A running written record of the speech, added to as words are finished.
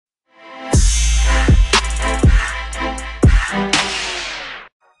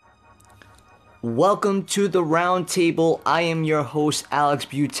Welcome to the Round Table. I am your host, Alex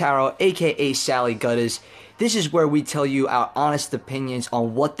Butaro, aka Sally Gutters. This is where we tell you our honest opinions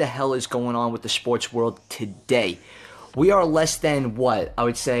on what the hell is going on with the sports world today. We are less than, I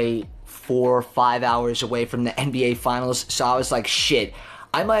would say 4 or 5 hours away from the NBA Finals, so I was like, shit,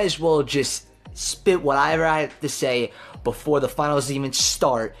 I might as well just spit whatever I have to say before the finals even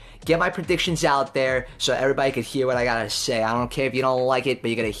start. Get my predictions out there so everybody could hear what I gotta say. I don't care if you don't like it, but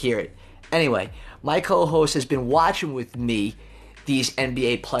you gotta hear it. Anyway, my co-host has been watching with me these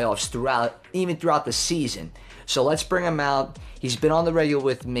NBA playoffs throughout the season. So let's bring him out. He's been on the regular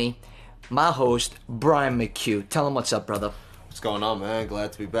with me. My host, Brian McHugh. Tell him what's up, brother. What's going on, man?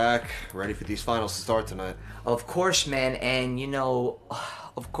 Glad to be back. Ready for these finals to start tonight. Of course, man. And,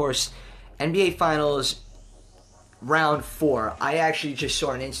 NBA Finals Round 4. I actually just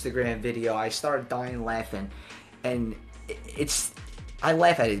saw an Instagram video. I started dying laughing. And I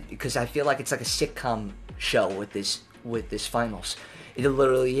laugh at it because I feel like it's like a sitcom show with this finals. It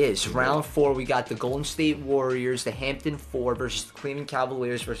literally is. Round 4, we got the Golden State Warriors, the Hampton 4 versus the Cleveland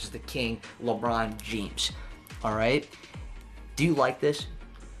Cavaliers versus the King, LeBron James. All right? Do you like this?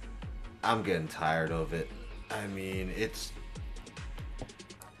 I'm getting tired of it. I mean, it's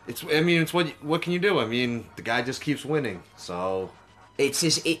what can you do? I mean, the guy just keeps winning, so... This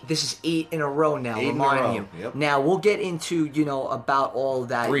is 8 in a row now, 8 reminding you. Yep. Now, we'll get into, about all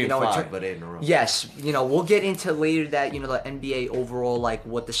that. 3 and 5, but 8 in a row. Yes, we'll get into later that, the NBA overall, like,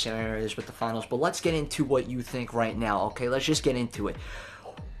 what the scenario is with the finals. But let's get into what you think right now, okay? Let's just get into it.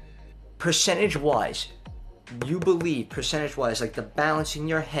 Percentage-wise, you believe, like, the balance in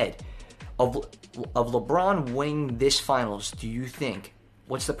your head of LeBron winning this finals, do you think,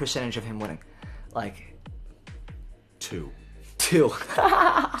 what's the percentage of him winning? Like... 2%.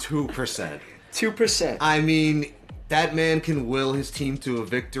 2%. I mean, that man can will his team to a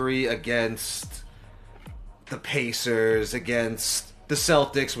victory against the Pacers, against the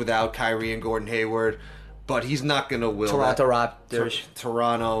Celtics without Kyrie and Gordon Hayward, but he's not going to will Toronto Raptors.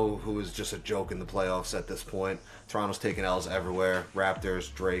 Toronto, who is just a joke in the playoffs at this point. Toronto's taking L's everywhere.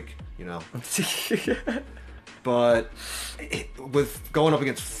 Raptors, Drake, But with going up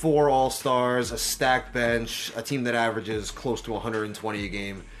against 4 All-Stars, a stacked bench, a team that averages close to 120 a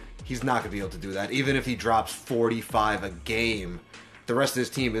game, he's not going to be able to do that. Even if he drops 45 a game, the rest of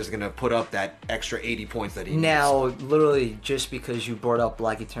his team is going to put up that extra 80 points that he needs. Now, literally, just because you brought up,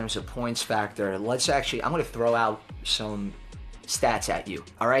 like, in terms of points factor, I'm going to throw out some stats at you,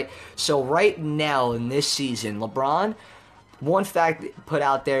 all right? So right now in this season, LeBron, one fact put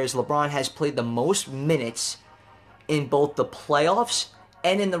out there is LeBron has played the most minutes in both the playoffs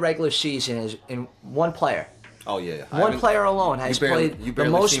and in the regular season as in one player. Oh, yeah. One player alone has played the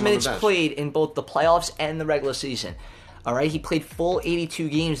most minutes the played in both the playoffs and the regular season. All right? He played full 82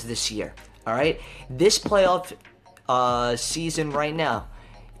 games this year. All right? This playoff season right now,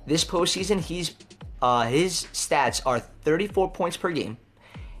 this postseason, his stats are 34 points per game,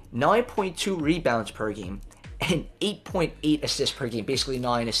 9.2 rebounds per game, and 8.8 assists per game, basically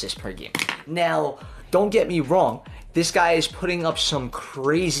 9 assists per game. Now, don't get me wrong, this guy is putting up some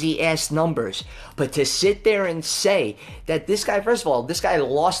crazy-ass numbers, but to sit there and say that this guy, first of all, this guy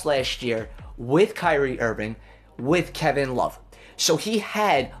lost last year with Kyrie Irving, with Kevin Love. So he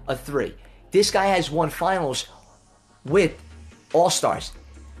had a 3. This guy has won finals with All-Stars.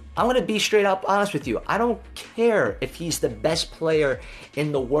 I'm going to be straight up honest with you. I don't care if he's the best player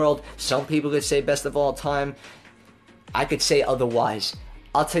in the world. Some people could say best of all time. I could say otherwise.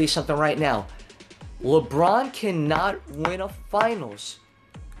 I'll tell you something right now. LeBron cannot win a finals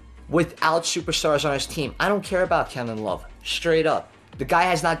without superstars on his team. I don't care about Kevin Love. Straight up. The guy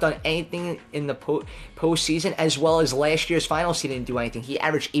has not done anything in the postseason, as well as last year's finals. He didn't do anything. He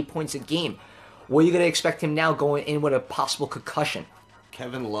averaged 8 points a game. What are you going to expect him now going in with a possible concussion?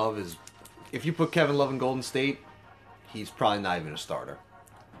 Kevin Love is... If you put Kevin Love in Golden State, he's probably not even a starter.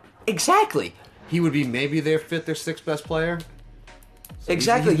 Exactly. He would be maybe their 5th or 6th best player. So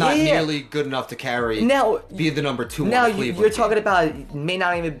exactly. He's not nearly good enough to be the number 2 now on the Cleveland you're talking team. about may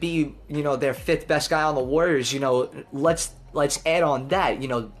not even be, their 5th best guy on the Warriors. Let's add on that.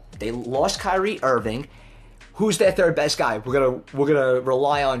 They lost Kyrie Irving. Who's their 3rd best guy? We're gonna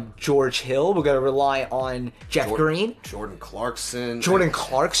rely on George Hill. We're gonna rely on Jeff Green. Jordan Clarkson.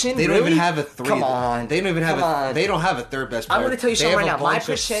 They don't even have a 3. Come on. They don't even have They don't have a 3rd best player. I'm gonna tell you something right now. My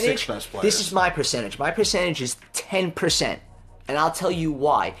percentage. 6 best players. This is my percentage. My percentage is 10%, and I'll tell you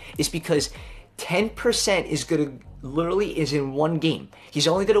why. It's because 10% is in one game. He's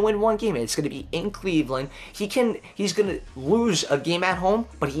only going to win one game, and it's going to be in Cleveland. He's going to lose a game at home,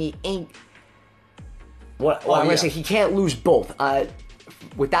 but he ain't. I'm going to say he can't lose both.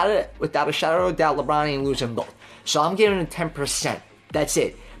 without a shadow of a doubt, LeBron ain't losing both. So I'm giving him 10%. That's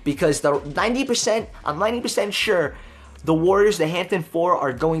it. Because the 90%, I'm 90% sure the Warriors, the Hampton Four,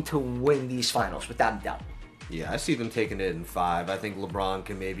 are going to win these finals without a doubt. Yeah, I see them taking it in 5. I think LeBron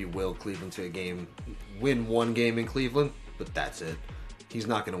can maybe will Cleveland to a game, win one game in Cleveland, but that's it. He's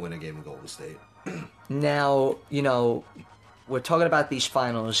not going to win a game in Golden State. Now, we're talking about these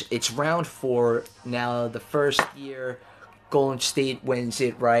finals. It's round 4. Now, the first year, Golden State wins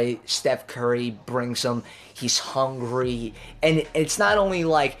it, right? Steph Curry brings them. He's hungry. And it's not only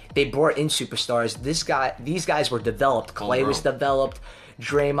like they brought in superstars. These guys were developed. Clay was developed.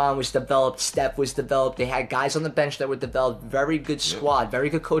 Draymond was developed. Steph was developed. They had guys on the bench that were developed. Very good squad. Very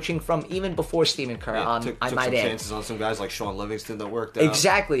good coaching from even before Stephen Kerr. Took I some might add. chances on some guys like Sean Livingston that worked out.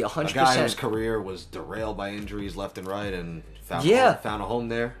 Exactly, 100%. A guy whose career was derailed by injuries left and right and found a home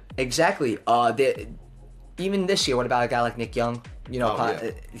there. Exactly. Even this year, what about a guy like Nick Young?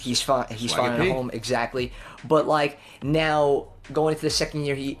 He's fine. He's fine at home. Exactly. But like now, going into the second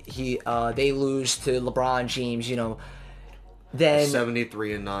year, they lose to LeBron James. Then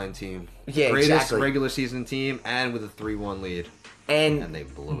 73-9 team. Yeah, greatest exactly. regular season team, and with a 3-1 lead. And they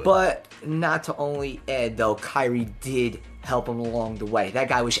blew it. But not to only add though, Kyrie did help him along the way. That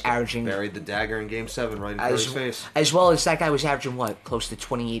guy was averaging buried the dagger in Game 7 right in Curry's face. As well as that guy was averaging close to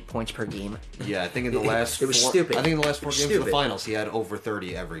 28 points per game. Yeah, I think in the last it was stupid. I think in the last 4 games of the finals, he had over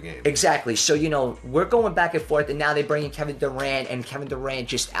 30 every game. Exactly. So we're going back and forth, and now they bring in Kevin Durant, and Kevin Durant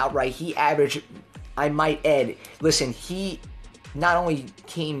just outright he averaged. I might add. Listen, he not only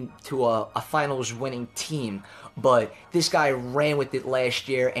came to a finals winning team, but this guy ran with it last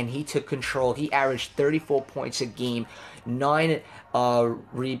year and he took control. He averaged 34 points a game, 9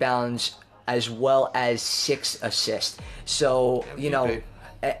 rebounds, as well as 6 assists. So, MVP.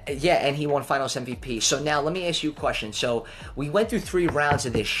 And he won finals MVP. So now let me ask you a question. So we went through 3 rounds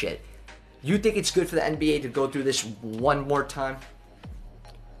of this shit. You think it's good for the NBA to go through this one more time?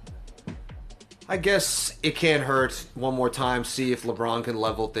 I guess it can't hurt one more time, see if LeBron can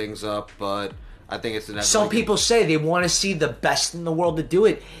level things up, but I think it's inevitable. Some people say they want to see the best in the world to do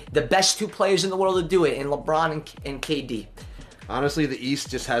it, the best 2 players in the world to do it, and LeBron and KD. Honestly, the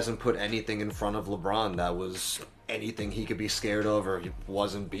East just hasn't put anything in front of LeBron that was anything he could be scared of or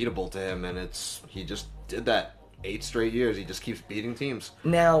wasn't beatable to him, and he just did that 8 straight years. He just keeps beating teams.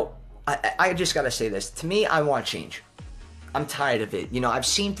 Now, I just got to say this. To me, I want change. I'm tired of it. I've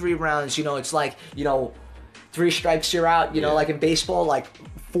seen 3 rounds. It's like, 3 strikes, you're out. Like in baseball, like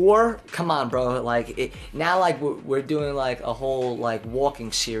 4. Come on, bro. Like now, like we're doing like a whole like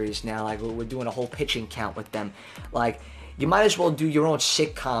walking series now. Like we're doing a whole pitching count with them. Like you might as well do your own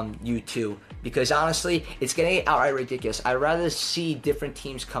sitcom, you two, because honestly, it's getting outright ridiculous. I'd rather see different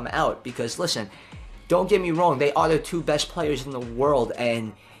teams come out because listen, don't get me wrong. They are the 2 best players in the world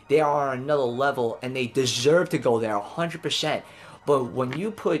and they are on another level, and they deserve to go there 100%. But when you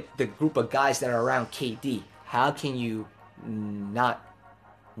put the group of guys that are around KD, how can you not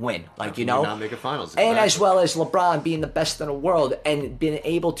win? Like, not make a finals. And as well as LeBron being the best in the world and being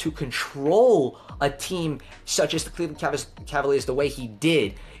able to control a team such as the Cleveland Cavaliers the way he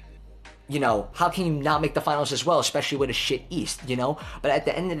did. How can you not make the finals as well, especially with a shit East, But at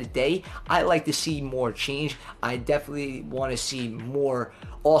the end of the day, I like to see more change. I definitely want to see more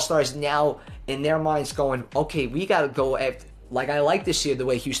All-Stars now in their minds going, okay, we got to go after, like I like to see the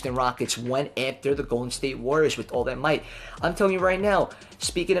way Houston Rockets went after the Golden State Warriors with all that might. I'm telling you right now,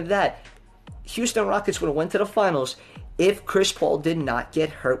 speaking of that, Houston Rockets would have went to the finals if Chris Paul did not get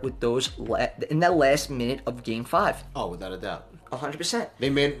hurt with those in that last minute of Game 5. Oh, without a doubt. 100%.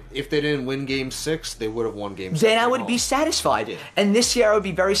 If they didn't win Game 6, they would have won Game 7. Then I would be satisfied. Yeah. And this year I would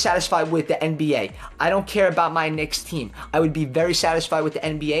be very satisfied with the NBA. I don't care about my Knicks team. I would be very satisfied with the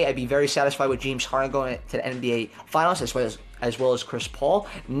NBA. I'd be very satisfied with James Harden going to the NBA Finals as well as Chris Paul.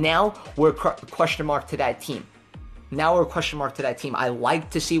 Now we're a question mark to that team. I like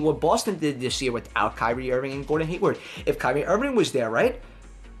to see what Boston did this year without Kyrie Irving and Gordon Hayward. If Kyrie Irving was there, right?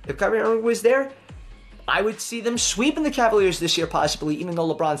 I would see them sweeping the Cavaliers this year possibly, even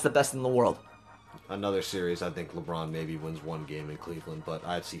though LeBron's the best in the world. Another series, I think LeBron maybe wins 1 game in Cleveland, but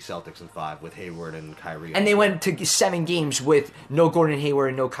I'd see Celtics in 5 with Hayward and Kyrie. And they went to 7 games with no Gordon Hayward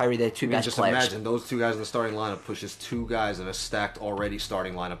and no Kyrie, the 2 best players. Just imagine those 2 guys in the starting lineup pushes 2 guys in a stacked already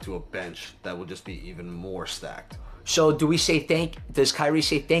starting lineup to a bench that will just be even more stacked. So does Kyrie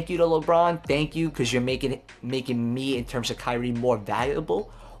say thank you to LeBron? Thank you because you're making me in terms of Kyrie more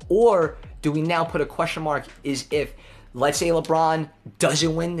valuable? Or do we now put a question mark is if, let's say LeBron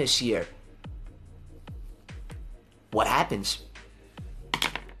doesn't win this year, what happens?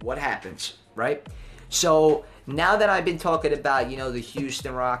 Right? So now that I've been talking about, the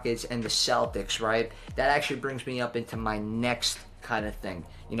Houston Rockets and the Celtics, right? That actually brings me up into my next kind of thing.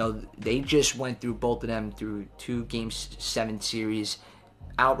 They just went through both of them through 2 Game 7 series,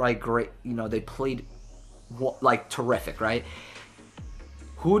 outright great. They played like terrific, right?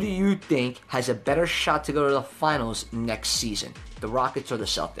 Who do you think has a better shot to go to the finals next season, the Rockets or the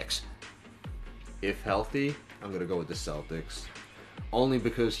Celtics? If healthy, I'm going to go with the Celtics. Only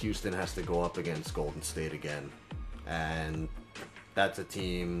because Houston has to go up against Golden State again. And that's a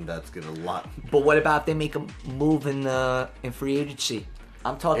team that's going to lot. But what about if they make a move in free agency?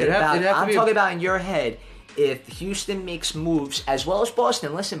 I'm talking about in your head. If Houston makes moves as well as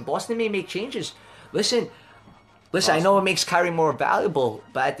Boston, listen, Boston may make changes. Listen, I know it makes Kyrie more valuable,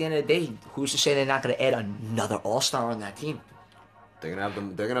 but at the end of the day, who's to say they're not going to add another All-Star on that team? They're gonna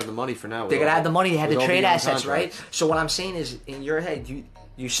have the money for now. They're gonna have the money. They have the trade assets, right? So what I'm saying is, in your head,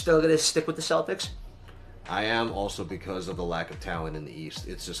 you still gonna stick with the Celtics? I am, also because of the lack of talent in the East.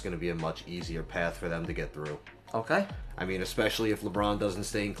 It's just gonna be a much easier path for them to get through. Okay. I mean, especially if LeBron doesn't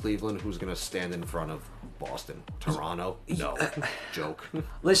stay in Cleveland, who's gonna stand in front of Boston? Toronto? No. Joke.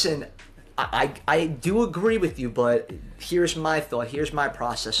 Listen, I do agree with you, but here's my thought. Here's my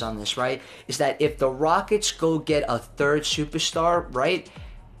process on this, right? Is that if the Rockets go get a third superstar, right?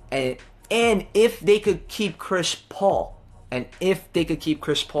 And if they could keep Chris Paul,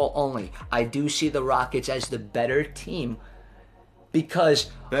 only, I do see the Rockets as the better team because...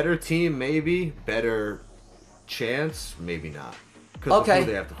 Better team, maybe. Better chance, maybe not. Because of who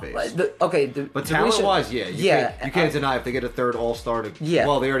they have to face. But talent-wise, you can't deny if they get a third All-Star.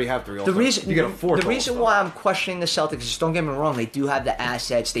 Well, they already have 3 All-Stars. You get a fourth. The reason why I'm questioning the Celtics is, don't get me wrong, they do have the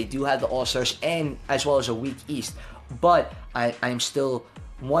assets, they do have the All-Stars, and as well as a weak East. But I'm still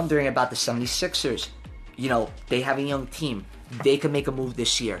wondering about the 76ers. They have a young team. They could make a move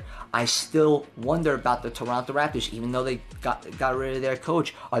this year. I still wonder about the Toronto Raptors, even though they got rid of their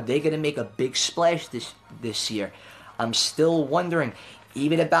coach. Are they going to make a big splash this year? I'm still wondering,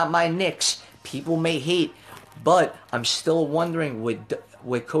 even about my Knicks. People may hate, but I'm still wondering with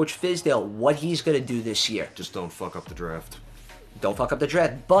Coach Fizdale what he's going to do this year. Just don't fuck up the draft. Don't fuck up the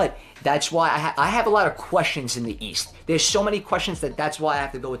draft. But that's why I have a lot of questions in the East. There's so many questions that's why I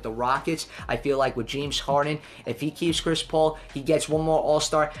have to go with the Rockets. I feel like with James Harden, if he keeps Chris Paul, he gets one more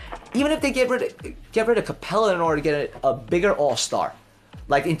All-Star. Even if they get rid of Capella in order to get a bigger All-Star,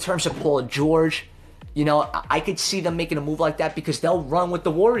 like in terms of Paul George, I could see them making a move like that because they'll run with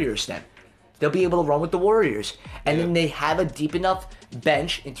the Warriors then. They'll be able to run with the Warriors. And then they have a deep enough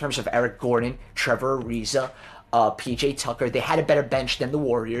bench in terms of Eric Gordon, Trevor Ariza, PJ Tucker. They had a better bench than the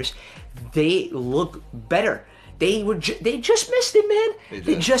Warriors. They look better. They just missed it, man.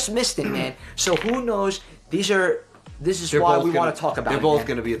 They just missed it, man. So who knows? This is why we want to talk about it. They're both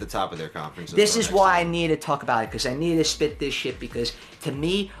going to be at the top of their conference. This is why I need to talk about it, because I need to spit this shit, because to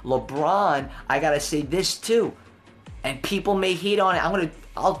me, LeBron, I got to say this too. And people may hate on it.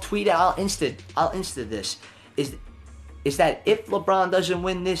 I'll tweet it, I'll insta this. Is that if LeBron doesn't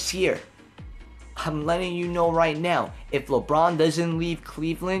win this year, I'm letting you know right now, if LeBron doesn't leave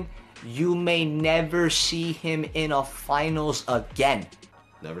Cleveland, you may never see him in a finals again.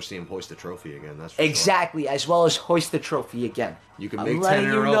 Never see him hoist a trophy again. That's for exactly, sure. As well as hoist the trophy again. You can make 10 in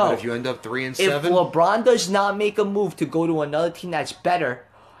a row, but if you end up 3-7, if LeBron does not make a move to go to another team that's better,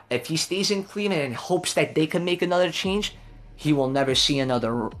 if he stays in Cleveland and hopes that they can make another change, he will never see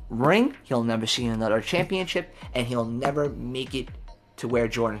another ring. He'll never see another championship, and he'll never make it to where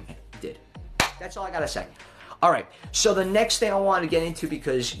Jordan did. That's all I gotta say. All right, so the next thing I want to get into,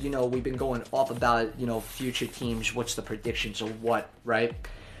 because, we've been going off about, future teams, what's the predictions of what, right?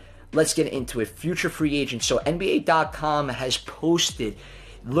 Let's get into it. Future free agents. So NBA.com has posted,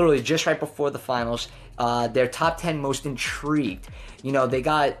 literally just right before the finals, their top 10 most intrigued. They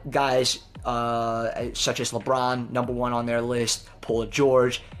got guys such as LeBron, number 1 on their list, Paul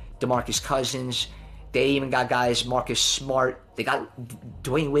George, DeMarcus Cousins. They even got guys, Marcus Smart. They got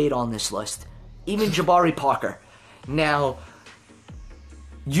Dwayne Wade on this list. Even Jabari Parker. Now,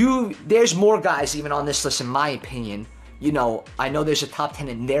 there's more guys even on this list, in my opinion. I know there's a top 10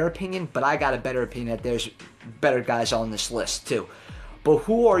 in their opinion, but I got a better opinion that there's better guys on this list too. But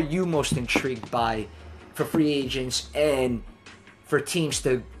who are you most intrigued by for free agents and for teams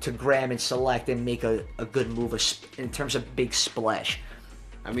to grab and select and make a good move in terms of big splash?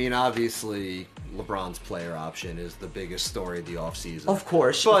 I mean, obviously, LeBron's player option is the biggest story of the offseason. Of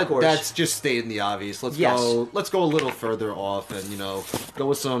course, but that's just stating the obvious. Let's go a little further off and, go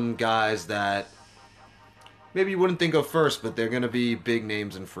with some guys that maybe you wouldn't think of first, but they're going to be big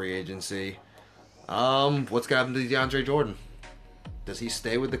names in free agency. What's going to happen to DeAndre Jordan? Does he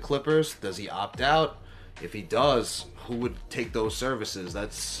stay with the Clippers? Does he opt out? If he does, who would take those services?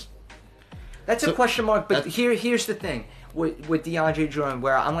 That's a question mark. But here's the thing with DeAndre Jordan,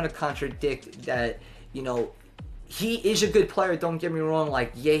 where I'm going to contradict that. He is a good player. Don't get me wrong.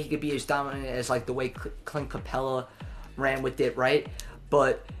 Like, yeah, he could be as dominant as like the way Clint Capella ran with it, right?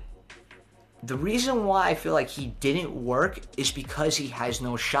 But the reason why I feel like he didn't work is because he has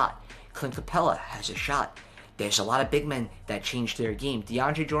no shot. Clint Capella has a shot. There's a lot of big men that change their game.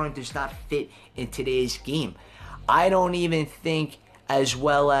 DeAndre Jordan does not fit in today's game. I don't even think as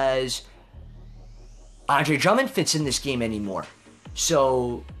well as Andre Drummond fits in this game anymore.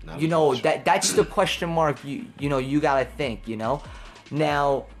 So, that's the question mark you gotta think,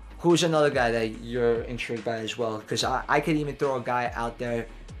 Now, who's another guy that you're intrigued by as well? Because I could even throw a guy out there,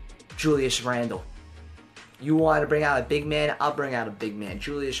 Julius Randle. You want to bring out a big man, I'll bring out a big man,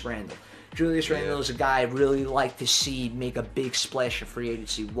 Julius Randle. Julius Randle is a guy I really like to see make a big splash in free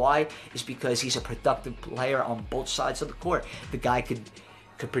agency. Why? It's because he's a productive player on both sides of the court. The guy could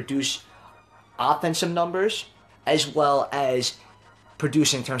produce offensive numbers as well as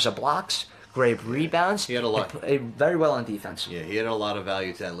produce in terms of blocks, great rebounds. He had a lot. Very well on defense. Yeah, he had a lot of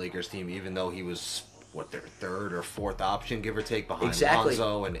value to that Lakers team, even though he was their third or fourth option, give or take, behind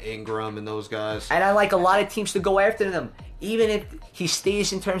Lonzo and Ingram and those guys. And I like a lot of teams to go after them. Even if he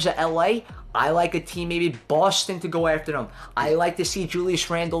stays in terms of LA, I like a team, maybe Boston, to go after him. I like to see Julius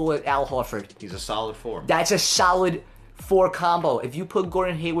Randle with Al Horford. He's a solid four. That's a solid four combo. If you put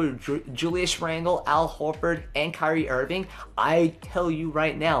Gordon Hayward, Julius Randle, Al Horford, and Kyrie Irving, I tell you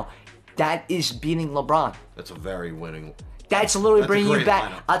right now, that is beating LeBron. That's a very winning. That's literally bringing you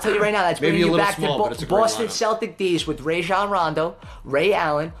back. Lineup. I'll tell you right now, that's bringing you back small, to Boston Celtic days with Rajon Rondo, Ray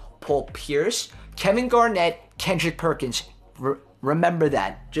Allen, Paul Pierce, Kevin Garnett, Kendrick Perkins. Remember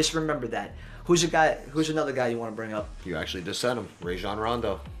that. Just remember that. Who's another guy you want to bring up? You actually just said him, Rajon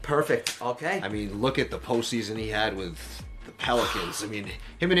Rondo. Perfect. Okay. I mean, look at the postseason he had with the Pelicans. I mean,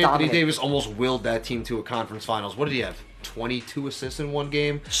 him and Anthony Davis almost willed that team to a conference finals. What did he have? 22 assists in one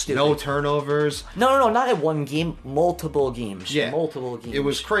game? Stupid. No turnovers? No, not in one game. Multiple games. Yeah. Multiple games. It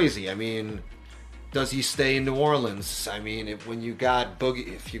was crazy. I mean, does he stay in New Orleans? I mean, if you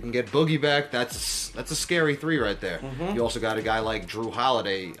can get Boogie back, that's a scary three right there. Mm-hmm. You also got a guy like Drew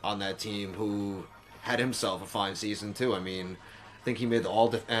Holiday on that team who had himself a fine season too. I mean, I think he made the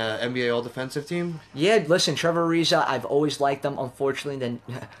NBA All-Defensive team. Yeah, listen, Trevor Ariza, I've always liked him. Unfortunately, then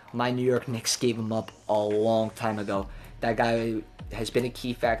my New York Knicks gave him up a long time ago. That guy has been a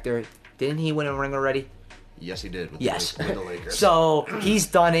key factor. Didn't he win a ring already? Yes, he did. With the Lakers. So he's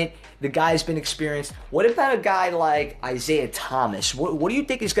done it. The guy's been experienced. What about a guy like Isaiah Thomas? What do you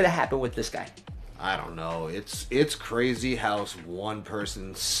think is going to happen with this guy? I don't know. It's crazy how one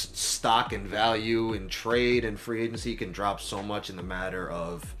person's stock and value in trade and free agency can drop so much in the matter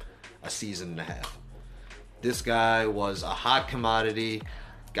of a season and a half. This guy was a hot commodity,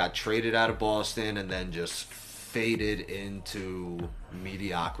 got traded out of Boston, and then just faded into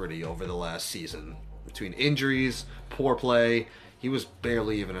mediocrity over the last season. Between injuries, poor play, he was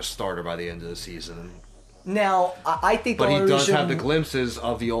barely even a starter by the end of the season. Now, I think but he does have the glimpses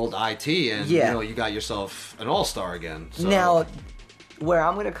of the old IT, and you got yourself an all-star again. So. Now, where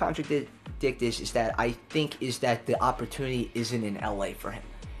I'm going to contradict this is that I think that the opportunity isn't in LA for him.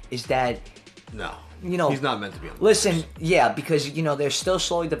 Is that no, he's not meant to be on the listen, Lakers. Yeah, because they're still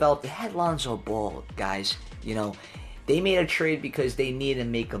slowly developed. They had Lonzo Ball, guys. They made a trade because they needed to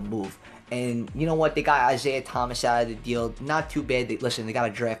make a move. And you know what? They got Isaiah Thomas out of the deal. Not too bad. They got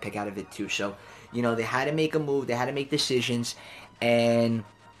a draft pick out of it too. So, they had to make a move. They had to make decisions. And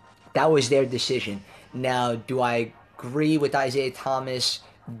that was their decision. Now, do I agree with Isaiah Thomas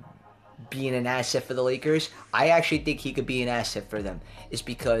being an asset for the Lakers? I actually think he could be an asset for them. It's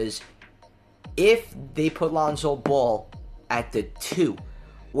because if they put Lonzo Ball at the 2,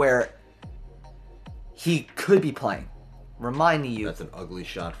 where he could be playing, reminding you. That's an ugly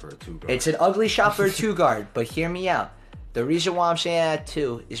shot for a 2 guard. It's an ugly shot for a 2 guard, but hear me out. The reason why I'm saying that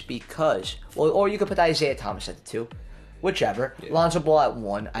 2 is because, or you could put Isaiah Thomas at the 2, whichever. Yeah. Lonzo Ball at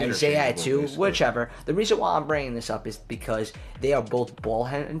 1, Isaiah at 2, whichever. The reason why I'm bringing this up is because they are both ball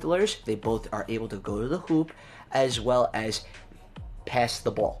handlers. They both are able to go to the hoop as well as pass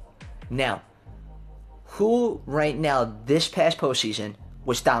the ball. Now, who right now this past postseason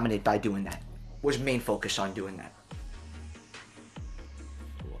was dominated by doing that? Was main focus on doing that?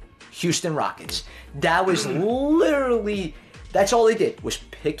 Houston Rockets. That was literally, that's all they did, was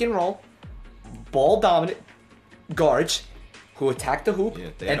pick and roll, ball dominant guards who attack the hoop Yeah,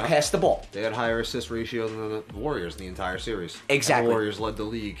 and pass the ball. They had higher assist ratio than the Warriors the entire series. Exactly. And the Warriors led the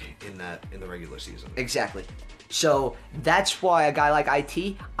league in the regular season. Exactly. So that's why a guy like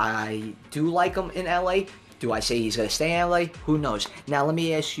IT, I do like him in LA. Do I say he's going to stay in LA? Who knows? Now let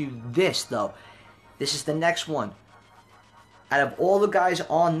me ask you this, though. This is the next one. Out of all the guys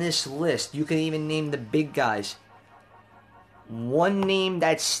on this list, you can even name the big guys. One name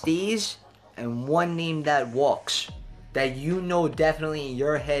that stays and one name that walks. That you know definitely in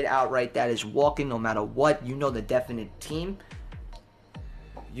your head outright that is walking no matter what. You know the definite team.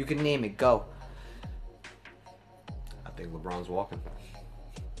 You can name it. Go. I think LeBron's walking.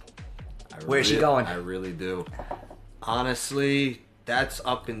 Where's he going? I really do. Honestly, that's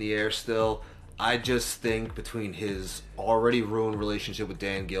up in the air still. I just think between his already ruined relationship with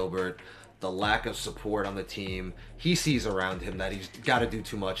Dan Gilbert, the lack of support on the team, he sees around him that he's got to do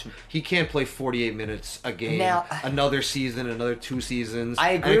too much. He can't play 48 minutes a game, now, another season, another 2 seasons.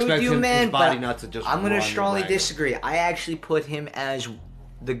 I agree with you, man, his body but not to just I'm going to run strongly ragged. disagree. I actually put him as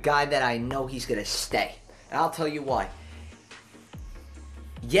the guy that I know he's going to stay. And I'll tell you why.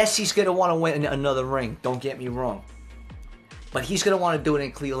 Yes, he's going to want to win another ring. Don't get me wrong. But he's going to want to do it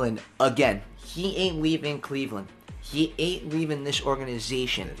in Cleveland again. He ain't leaving Cleveland. He ain't leaving this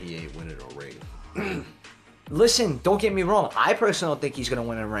organization. And he ain't winning a ring. Listen, don't get me wrong. I personally don't think he's going to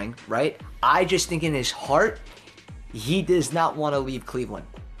win a ring, right? I just think in his heart, he does not want to leave Cleveland.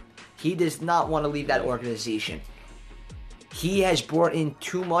 He does not want to leave that organization. He has brought in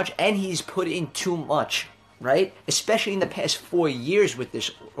too much, and he's put in too much, right? Especially in the past 4 years with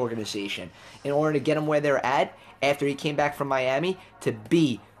this organization. In order to get him where they're at, after he came back from Miami, to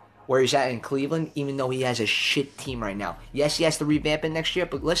be where he's at in Cleveland, even though he has a shit team right now. Yes, he has to revamp it next year,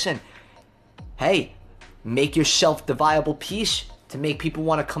 but listen, hey, make yourself the viable piece to make people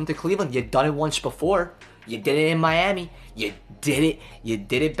want to come to Cleveland. You've done it once before. You did it in Miami. You did it. You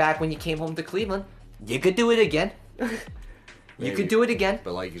did it back when you came home to Cleveland. You could do it again. You could do it again.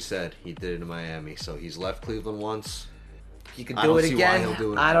 But like you said, he did it in Miami, so he's left Cleveland once. He could do it again.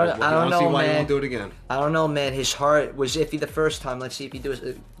 I don't know, see why he man. won't do it again. I don't know, man. His heart was iffy the first time. Let's see if he does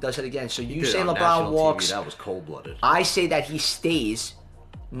it again. So you Did it say on LeBron national walks. TV, that was cold-blooded. I say that he stays.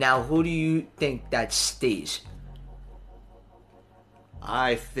 Now, who do you think that stays?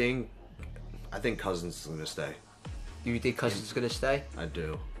 I think Cousins is going to stay. Do you think Cousins is going to stay? I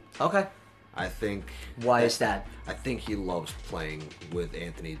do. Okay. I think. Why is that? I think he loves playing with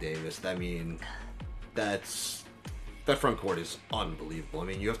Anthony Davis. I mean, that front court is unbelievable. I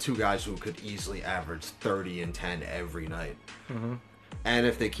mean, you have 2 guys who could easily average 30 and 10 every night. Mm-hmm. And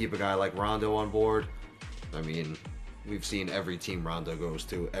if they keep a guy like Rondo on board, I mean, we've seen every team Rondo goes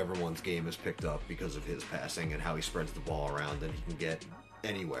to, everyone's game is picked up because of his passing and how he spreads the ball around and he can get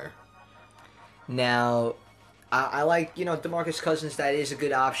anywhere. Now, I like, DeMarcus Cousins. That is a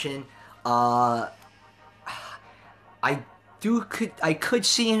good option. I could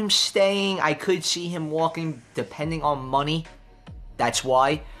see him staying. I could see him walking, depending on money. That's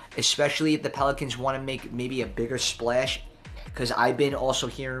why, especially if the Pelicans want to make maybe a bigger splash. Because I've been also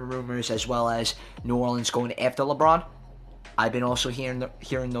hearing rumors, as well as New Orleans going after LeBron. I've been also hearing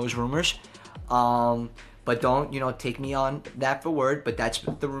those rumors. But don't, take me on that for word. But that's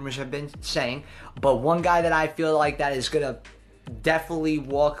what the rumors have been saying. But one guy that I feel like that is going to definitely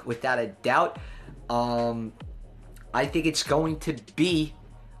walk without a doubt, I think it's going to be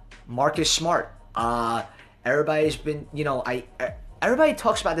Marcus Smart. Everybody's been, everybody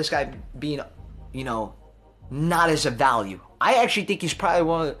talks about this guy being, not as a value. I actually think he's probably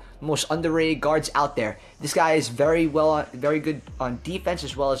one of the most underrated guards out there. This guy is very good on defense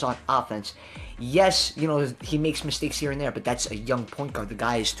as well as on offense. Yes, he makes mistakes here and there, but that's a young point guard. The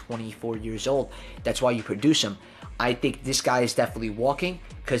guy is 24 years old. That's why you produce him. I think this guy is definitely walking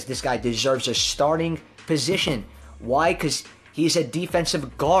because this guy deserves a starting position. Why? Because he's a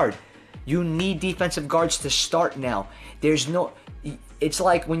defensive guard. You need defensive guards to start now. It's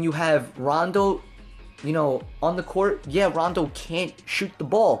like when you have Rondo, on the court. Yeah, Rondo can't shoot the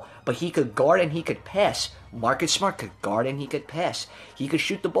ball, but he could guard and he could pass. Marcus Smart could guard and he could pass. He could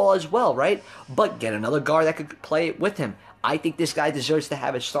shoot the ball as well, right? But get another guard that could play it with him. I think this guy deserves to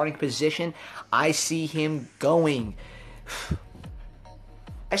have a starting position. I see him going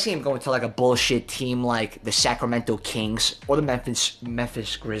to like a bullshit team like the Sacramento Kings or the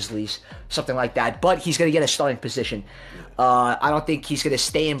Memphis Grizzlies, something like that. But he's going to get a starting position. I don't think he's going to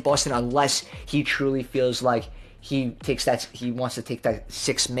stay in Boston unless he truly feels like he wants to take that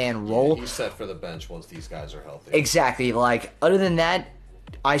 6-man role. He's set for the bench once these guys are healthy. Exactly. Like, other than that,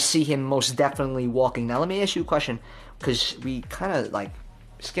 I see him most definitely walking. Now, let me ask you a question, because we kind of,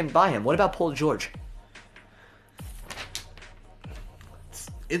 skimmed by him. What about Paul George?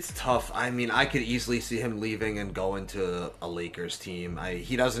 It's tough. I mean, I could easily see him leaving and going to a Lakers team.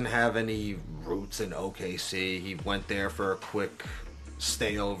 He doesn't have any roots in OKC. He went there for a quick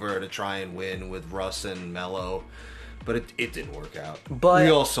stay over to try and win with Russ and Melo, but it didn't work out. But we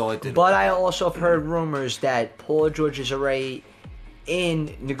all saw it didn't. But I also have heard rumors that Paul George is already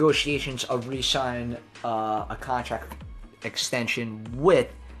in negotiations of re-signing a contract extension with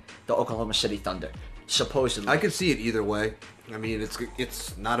the Oklahoma City Thunder. Supposedly, I could see it either way. I mean,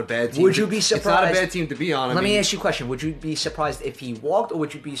 it's not a bad team. Would you be surprised? It's not a bad team to be on. Let me ask you a question. Would you be surprised if he walked, or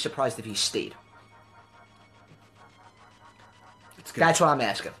would you be surprised if he stayed? That's what I'm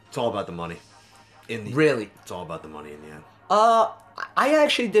asking. It's all about the money. Really? It's all about the money in the end. I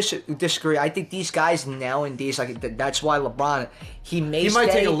actually disagree. I think these guys nowadays, like that's why LeBron, he might stay,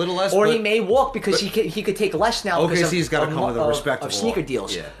 take a little less, or he may walk because he could take less now. OKC's got to come with a respectable of sneaker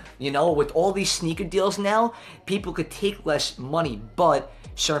deals. Yeah. You know, with all these sneaker deals now, people could take less money, but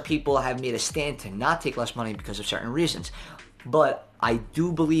certain people have made a stand to not take less money because of certain reasons. But I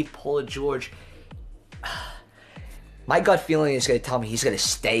do believe Paul George. My gut feeling is going to tell me he's going to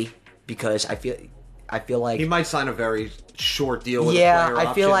stay because I feel like he might sign a very short deal with a yeah, player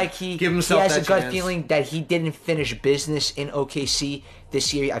I feel option. like he has a gut feeling that he didn't finish business in OKC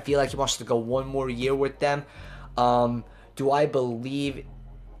this year. I feel like he wants to go one more year with them. Do I believe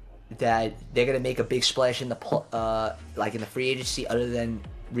that they're gonna make a big splash in the like in the free agency other than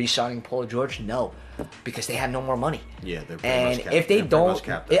re-signing Paul George? No, because they have no more money. Yeah, they're and much capped. If they don't,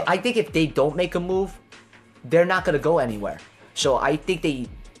 capped I think if they don't make a move, they're not gonna go anywhere. So I think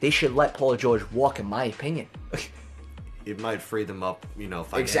they should let Paul George walk, in my opinion. It might free them up,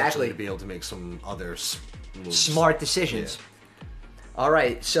 financially Exactly. to be able to make some other moves. Smart decisions. Yeah. All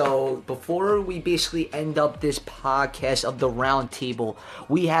right, so before we basically end up this podcast of the round table,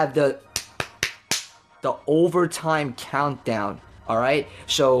 we have the overtime countdown. All right,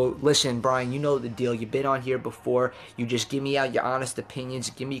 so listen, Brian, you know the deal. You've been on here before. You just give me out your honest opinions.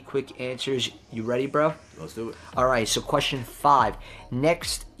 Give me quick answers. You ready, bro? Let's do it. All right, so question 5.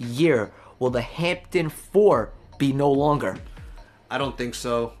 Next year, will the Hampton 4 be no longer? I don't think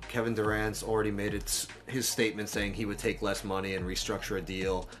so. Kevin Durant's already made his statement saying he would take less money and restructure a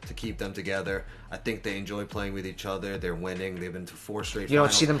deal to keep them together. I think they enjoy playing with each other. They're winning. They've been to 4 straight You don't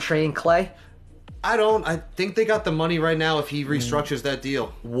finals. see them trading Clay? I don't. I think they got the money right now if he restructures that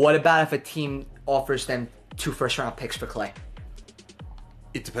deal. What about if a team offers them 2 first-round picks for Clay?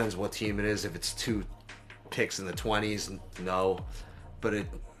 It depends what team it is. If it's 2 picks in the 20s, no. But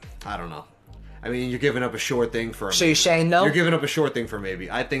I don't know. I mean, you're giving up a short thing for... So you're saying no? You're giving up a short thing for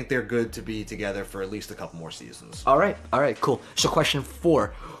maybe. I think they're good to be together for at least a couple more seasons. All right, cool. So question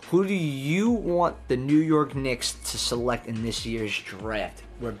 4. Who do you want the New York Knicks to select in this year's draft?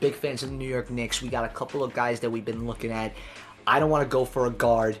 We're big fans of the New York Knicks. We got a couple of guys that we've been looking at. I don't want to go for a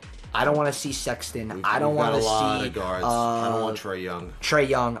guard. I don't want to see Sexton. I don't want to see... a lot of guards. I don't want Trae Young. Trae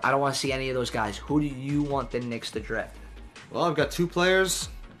Young. I don't want to see any of those guys. Who do you want the Knicks to draft? Well, I've got 2 players,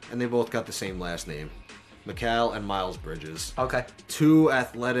 and they both got the same last name. Mikal and Miles Bridges. Okay. 2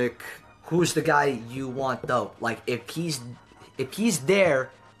 athletic... Who's the guy you want, though? Like, if he's there,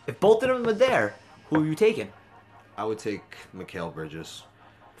 if both of them are there, who are you taking? I would take Mikal Bridges.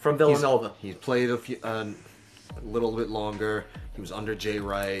 From Villanova. He's played a little bit longer. He was under Jay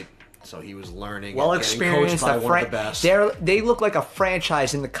Wright, so he was learning. Well and getting experienced. coached by one of the best. They look like a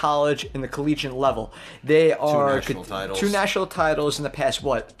franchise in the college, in the collegiate level. They are 2 national titles. 2 national titles in the past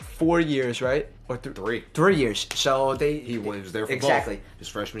 4 years, right? Or 3. 3 years. So He was there for exactly both. His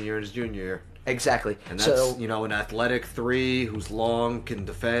freshman year and his junior year. Exactly. And that's an athletic 3 who's long, can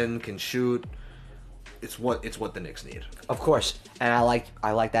defend, can shoot. It's what the Knicks need. Of course. And I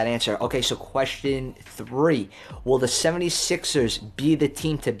like that answer. Okay, so question 3. Will the 76ers be the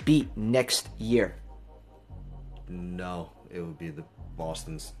team to beat next year? No, it would be the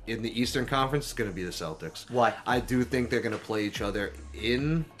Boston's. In the Eastern Conference, it's going to be the Celtics. Why? I do think they're going to play each other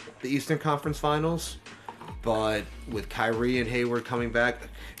in the Eastern Conference Finals, but with Kyrie and Hayward coming back,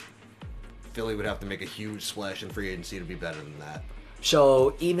 Philly would have to make a huge splash in free agency to be better than that.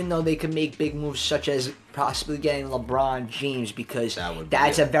 So even though they can make big moves such as possibly getting LeBron James, because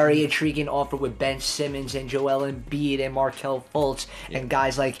that's a very intriguing offer with Ben Simmons and Joel Embiid and Markelle Fultz and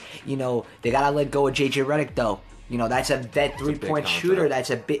guys like, they gotta let go of JJ Redick though. That's a vet 3-point shooter.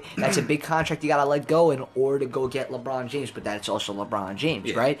 That's a big contract you gotta let go in order to go get LeBron James, but that's also LeBron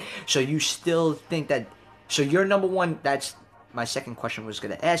James, right? So you still think that? So your number one. That's my second question was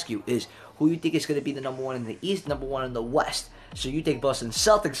going to ask you is who you think is going to be the number 1 in the East, number 1 in the West. So you think Boston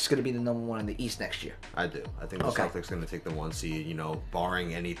Celtics is going to be the number 1 in the East next year? I do. I think the Celtics are going to take the 1 seed,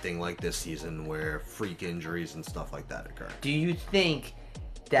 barring anything like this season where freak injuries and stuff like that occur. Do you think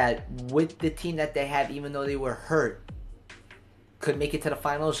that with the team that they have, even though they were hurt, could make it to the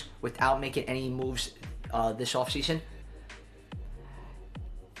finals without making any moves this offseason?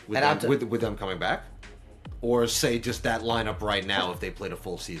 With them coming back? Or say just that lineup right now if they played a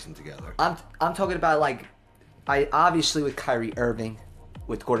full season together? I'm talking about, like, obviously with Kyrie Irving,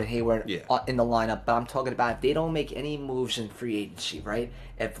 with Gordon Hayward in the lineup, but I'm talking about if they don't make any moves in free agency, right?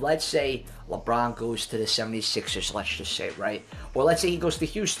 If, let's say, LeBron goes to the 76ers, let's just say, right? Or let's say he goes to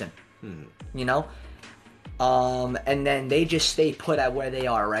Houston, you know? And then they just stay put at where they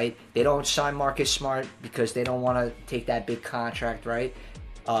are, right? They don't sign Marcus Smart because they don't want to take that big contract, right?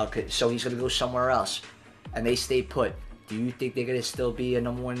 So he's going to go somewhere else. And they stay put. Do you think they're going to still be a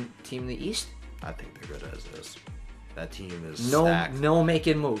number one team in the East? I think they're good as is. That team is stacked. No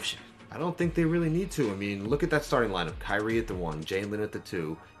making moves. I don't think they really need to. I mean, look at that starting lineup. Kyrie at the 1, Jalen at the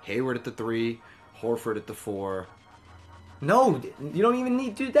 2, Hayward at the 3, Horford at the 4. No, you don't even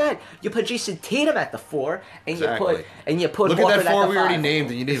need to do that. You put Jason Tatum at the 4, and exactly. you put look Horford at that 4 we already 5.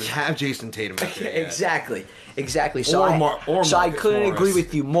 named, and you didn't even have Jason Tatum at there. Exactly. So I couldn't agree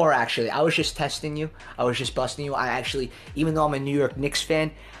with you more. Actually, I was just testing you. I was just busting you. I actually, even though I'm a New York Knicks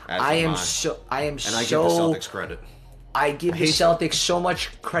fan, I give the Celtics credit. I give the Celtics so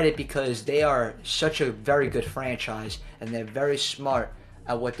much credit because they are such a very good franchise and they're very smart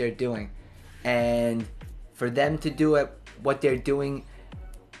at what they're doing. And for them to do it, what they're doing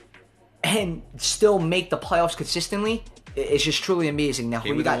and still make the playoffs consistently, it's just truly amazing. Now,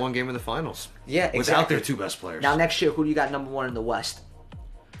 who you got? One game in the finals. Yeah, exactly. Without their 2 best players. Now, next year, who do you got number 1 in the West?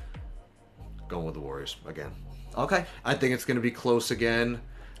 Going with the Warriors again. Okay. I think it's going to be close again,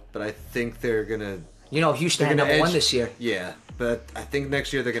 but I think they're going to... You know, Houston had number 1 this year. Yeah, but I think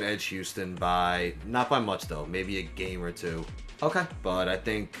next year they're going to edge Houston by... Not by much, though. Maybe a game or 2. Okay. But I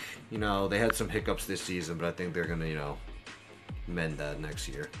think, they had some hiccups this season, but I think they're going to, mend that next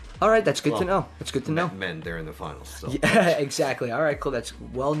year. All right, that's good to know. That's good to know. Mend, they're in the finals. So. Yeah, exactly. All right, cool. That's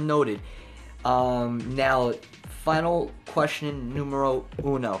well noted. Now, final question numero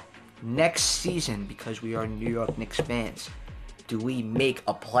uno. Next season, because we are New York Knicks fans, do we make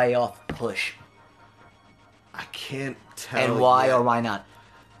a playoff push? I can't tell. And why or why not?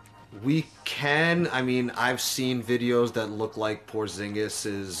 We can. I mean, I've seen videos that look like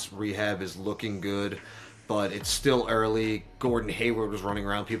Porzingis' rehab is looking good, but it's still early. Gordon Hayward was running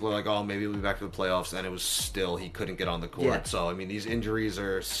around. People are like, oh, maybe we'll be back to the playoffs, and it was still, he couldn't get on the court. Yeah. So, I mean, these injuries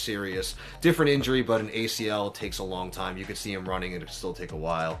are serious. Different injury, but an ACL takes a long time. You could see him running, and it'll still take a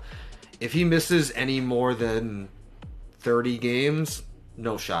while. If he misses any more than 30 games...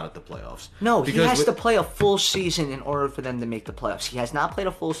 no shot at the playoffs. No, he has to play a full season in order for them to make the playoffs. He has not played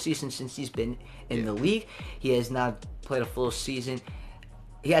a full season since he's been in the league. He has not played a full season.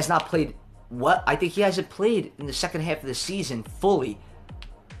 He has not played I think he hasn't played in the second half of the season fully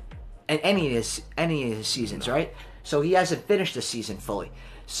in any of his seasons, right? So he hasn't finished the season fully.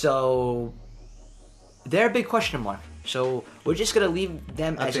 So they're a big question mark. So we're just gonna leave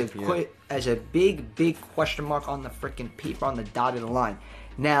them as a big question mark on the freaking paper on the dotted line.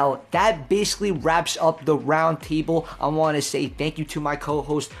 Now that basically wraps up the round table. I want to say thank you to my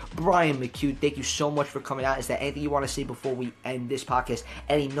co-host Brian McHugh. Thank you so much for coming out. Is there anything you want to say before we end this podcast?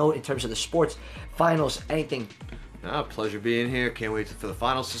 Any note in terms of the sports finals? Anything? Pleasure being here. Can't wait for the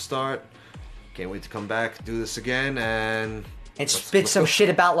finals to start. Can't wait to come back, do this again, and spit some shit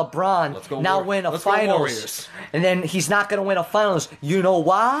about LeBron. Let's go win a finals. And then he's not going to win a finals. You know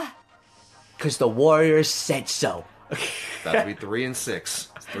why? Because the Warriors said so. That'll be 3-6.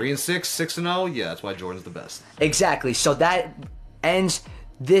 3-6, 6-0. Yeah, that's why Jordan's the best. Exactly. So that ends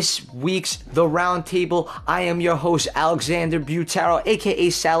this week's The Round Table. I am your host, Alexander Butaro, a.k.a.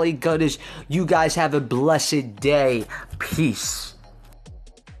 Sally Gutters. You guys have a blessed day. Peace.